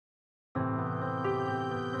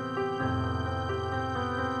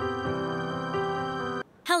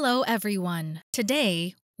Hello, everyone.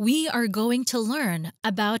 Today, we are going to learn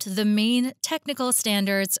about the main technical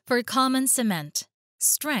standards for common cement,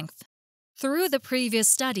 strength. Through the previous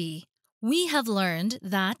study, we have learned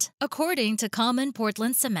that, according to Common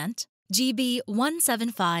Portland Cement, GB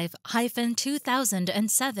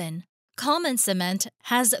 175-2007, common cement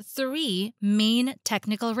has three main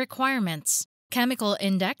technical requirements: chemical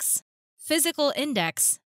index, physical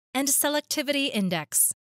index, and selectivity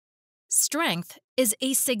index. Strength is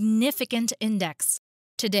a significant index.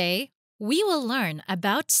 Today, we will learn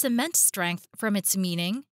about cement strength from its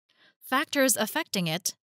meaning, factors affecting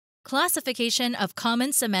it, classification of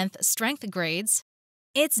common cement strength grades,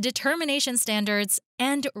 its determination standards,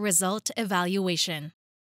 and result evaluation.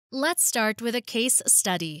 Let's start with a case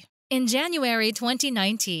study. In January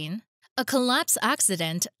 2019, a collapse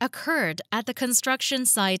accident occurred at the construction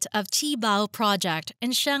site of Qibao Project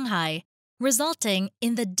in Shanghai, resulting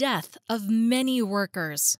in the death of many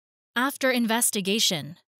workers. After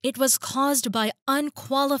investigation, it was caused by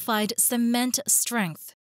unqualified cement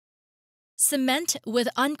strength. Cement with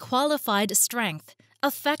unqualified strength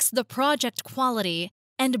affects the project quality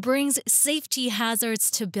and brings safety hazards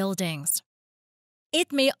to buildings.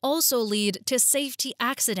 It may also lead to safety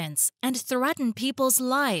accidents and threaten people's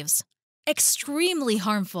lives. Extremely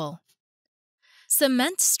harmful.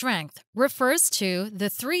 Cement strength refers to the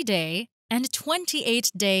 3-day and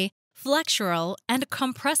 28-day flexural and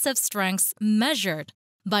compressive strengths measured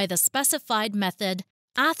by the specified method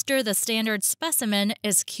after the standard specimen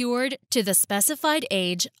is cured to the specified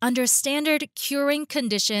age under standard curing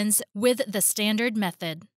conditions with the standard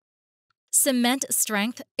method. Cement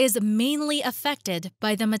strength is mainly affected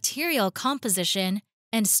by the material composition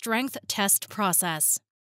and strength test process.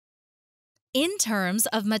 In terms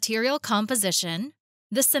of material composition,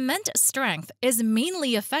 the cement strength is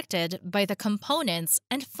mainly affected by the components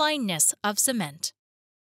and fineness of cement.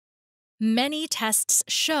 Many tests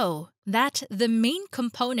show that the main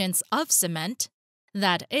components of cement,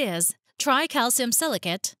 that is, tricalcium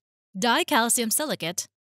silicate, dicalcium silicate,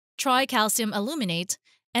 tricalcium aluminate,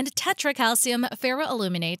 and tetracalcium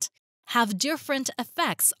ferroaluminate, have different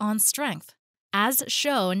effects on strength, as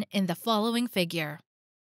shown in the following figure.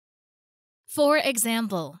 For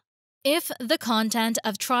example, if the content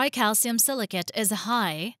of tricalcium silicate is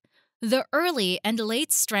high, the early and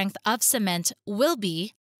late strength of cement will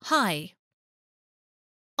be high.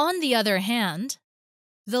 On the other hand,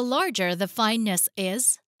 the larger the fineness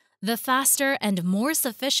is, the faster and more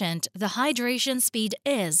sufficient the hydration speed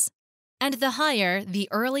is, and the higher the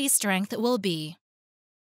early strength will be.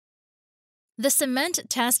 The cement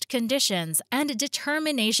test conditions and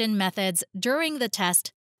determination methods during the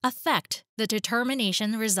test affect the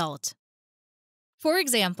determination result. For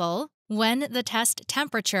example, when the test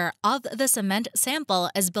temperature of the cement sample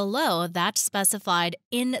is below that specified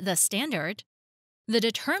in the standard, the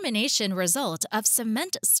determination result of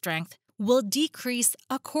cement strength will decrease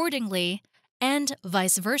accordingly, and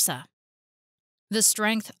vice versa. The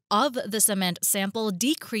strength of the cement sample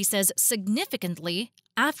decreases significantly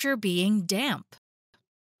after being damp.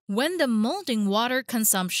 When the molding water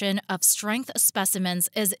consumption of strength specimens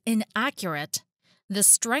is inaccurate, the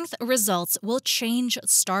strength results will change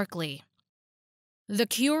starkly. The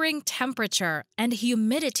curing temperature and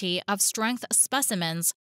humidity of strength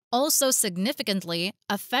specimens also significantly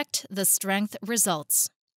affect the strength results.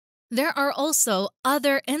 There are also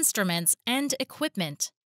other instruments and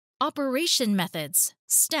equipment, operation methods,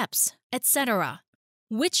 steps, etc.,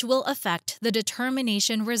 which will affect the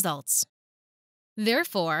determination results.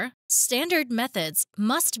 Therefore, standard methods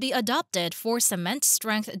must be adopted for cement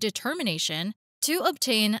strength determination to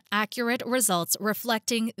obtain accurate results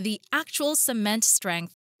reflecting the actual cement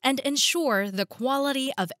strength and ensure the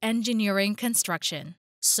quality of engineering construction.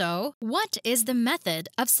 So, what is the method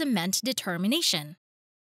of cement determination?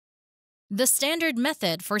 The standard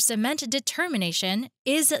method for cement determination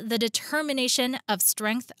is the determination of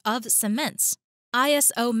strength of cements,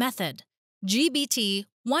 ISO method, GBT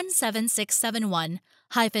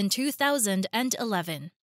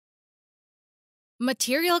 17671-2011.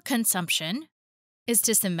 Material consumption is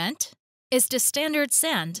to cement, is to standard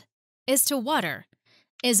sand, is to water,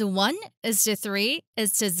 is 1 is to 3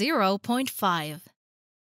 is to 0.5.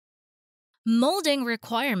 Molding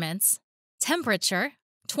requirements: temperature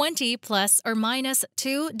 20 plus or minus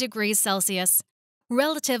 2 degrees Celsius,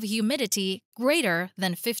 relative humidity greater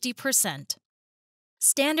than 50%.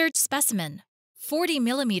 Standard specimen 40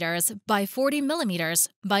 millimeters by 40 millimeters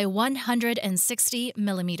by 160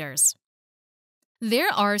 millimeters.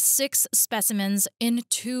 There are 6 specimens in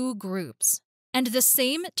 2 groups, and the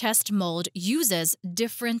same test mold uses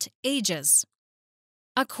different ages.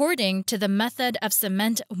 According to the Method of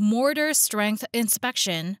Cement Mortar Strength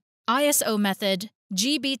Inspection, ISO method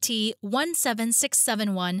GBT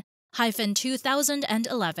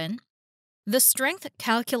 17671-2011, the strength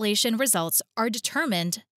calculation results are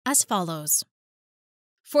determined as follows.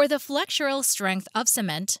 For the flexural strength of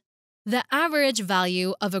cement, the average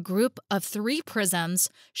value of a group of 3 prisms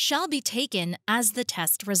shall be taken as the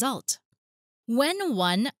test result. When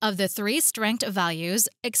one of the 3 strength values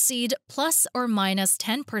exceed plus or minus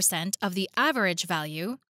 10% of the average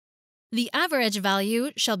value, the average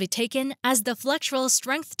value shall be taken as the flexural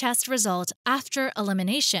strength test result after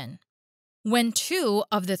elimination. When 2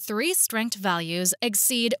 of the 3 strength values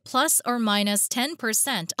exceed plus or minus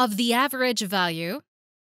 10% of the average value,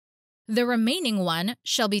 the remaining one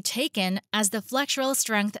shall be taken as the flexural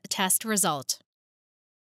strength test result.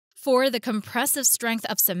 For the compressive strength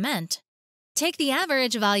of cement, take the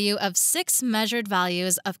average value of 6 measured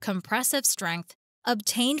values of compressive strength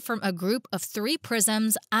obtained from a group of 3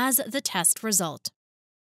 prisms as the test result.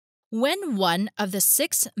 When one of the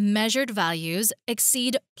 6 measured values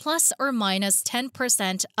exceed plus or minus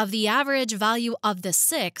 10% of the average value of the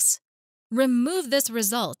 6, remove this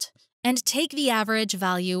result and take the average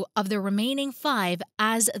value of the remaining 5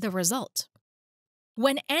 as the result.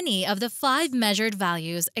 When any of the 5 measured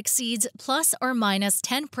values exceeds plus or minus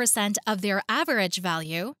 10% of their average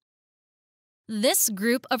value, this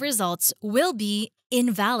group of results will be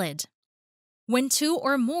invalid. When 2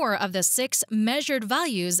 or more of the 6 measured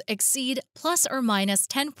values exceed plus or minus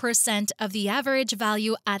 10% of the average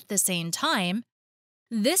value at the same time,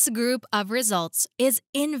 this group of results is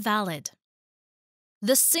invalid.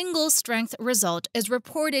 The single strength result is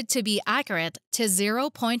reported to be accurate to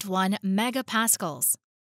 0.1 megapascals,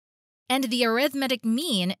 and the arithmetic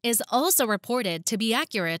mean is also reported to be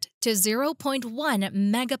accurate to 0.1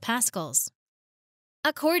 megapascals.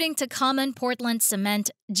 According to Common Portland Cement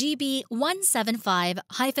GB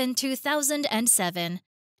 175-2007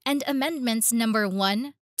 and Amendments Number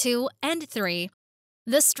 1, 2, and 3,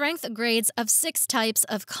 the strength grades of 6 types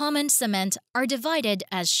of common cement are divided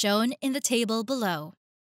as shown in the table below.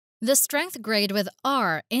 The strength grade with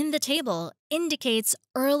R in the table indicates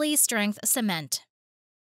early strength cement.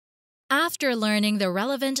 After learning the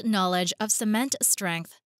relevant knowledge of cement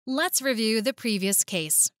strength, let's review the previous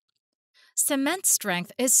case. Cement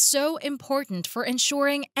strength is so important for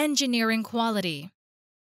ensuring engineering quality.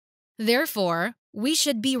 Therefore, we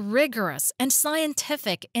should be rigorous and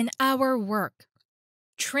scientific in our work.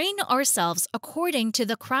 Train ourselves according to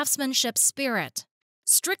the craftsmanship spirit,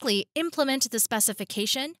 strictly implement the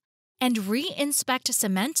specification, and re-inspect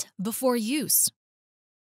cement before use.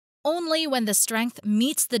 Only when the strength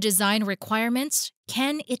meets the design requirements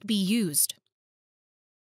can it be used.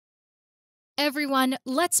 Everyone,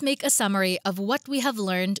 let's make a summary of what we have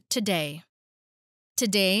learned today.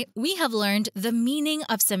 Today, we have learned the meaning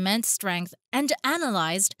of cement strength and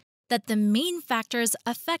analyzed that the main factors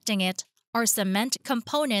affecting it are cement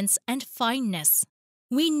components and fineness.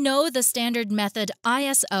 We know the standard method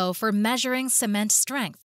ISO for measuring cement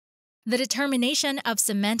strength, the determination of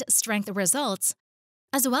cement strength results,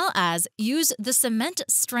 as well as use the cement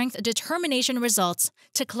strength determination results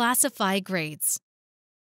to classify grades.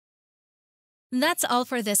 That's all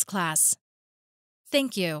for this class.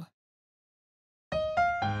 Thank you.